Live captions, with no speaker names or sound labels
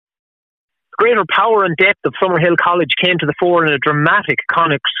Greater power and depth of Summerhill College came to the fore in a dramatic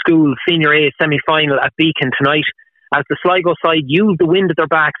Connacht School Senior A semi-final at Egan tonight, as the Sligo side used the wind at their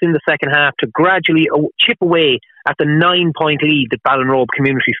backs in the second half to gradually chip away at the 9-point lead that Ballinrobe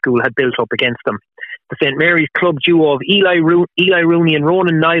Community School had built up against them. The St Mary's club duo of Eli Rooney and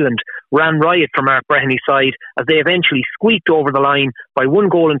Ronan Nyland ran riot for Mark Brehony's side as they eventually squeaked over the line by 1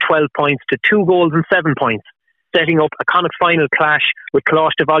 goal and 12 points to 2 goals and 7 points, setting up a Connacht final clash with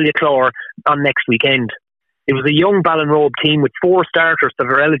Closh de Valleclore on next weekend. It was a young Ballinrobe team with 4 starters that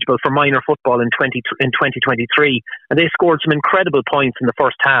are eligible for minor football in 2023, and they scored some incredible points in the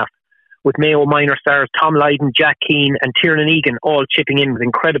first half, with Mayo minor stars Tom Lydon, Jack Keane and Tiernan Egan all chipping in with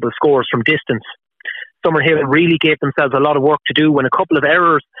incredible scores from distance. Summerhill really gave themselves a lot of work to do when a couple of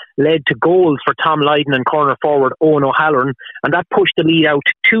errors led to goals for Tom Lydon and corner forward Owen O'Halloran, and that pushed the lead out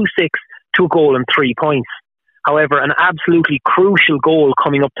to 2-6 to a goal and 3 points. However, an absolutely crucial goal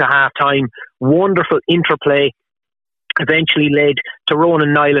coming up to half-time, wonderful interplay, eventually led to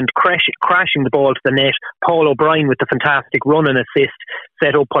Ronan Nyland crashing the ball to the net. Paul O'Brien with the fantastic run and assist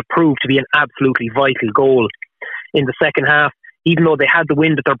set up what proved to be an absolutely vital goal. In the second half, even though they had the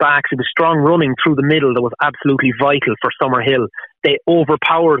wind at their backs, it was strong running through the middle that was absolutely vital for Summerhill. They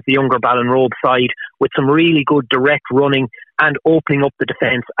overpowered the younger Ballinrobe side with some really good direct running and opening up the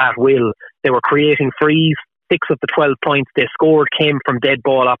defence at will. They were creating frees. 6 of the 12 points they scored came from dead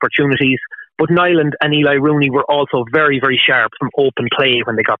ball opportunities, but Nyland and Eli Rooney were also very, very sharp from open play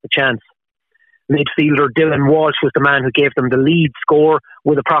when they got the chance. Midfielder Dylan Walsh was the man who gave them the lead score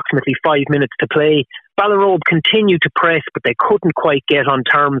with approximately 5 minutes to play. Ballinrobe continued to press, but they couldn't quite get on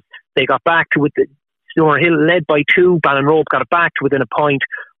terms. They got back to it. Summerhill led by 2. Ballinrobe got it back to within a point,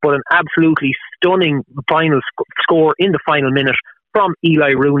 but an absolutely stunning final score in the final minute from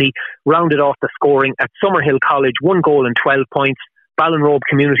Eli Rooney rounded off the scoring at Summerhill College, 1 goal and 12 points. Ballinrobe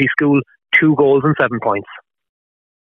Community School, 2 goals and 7 points.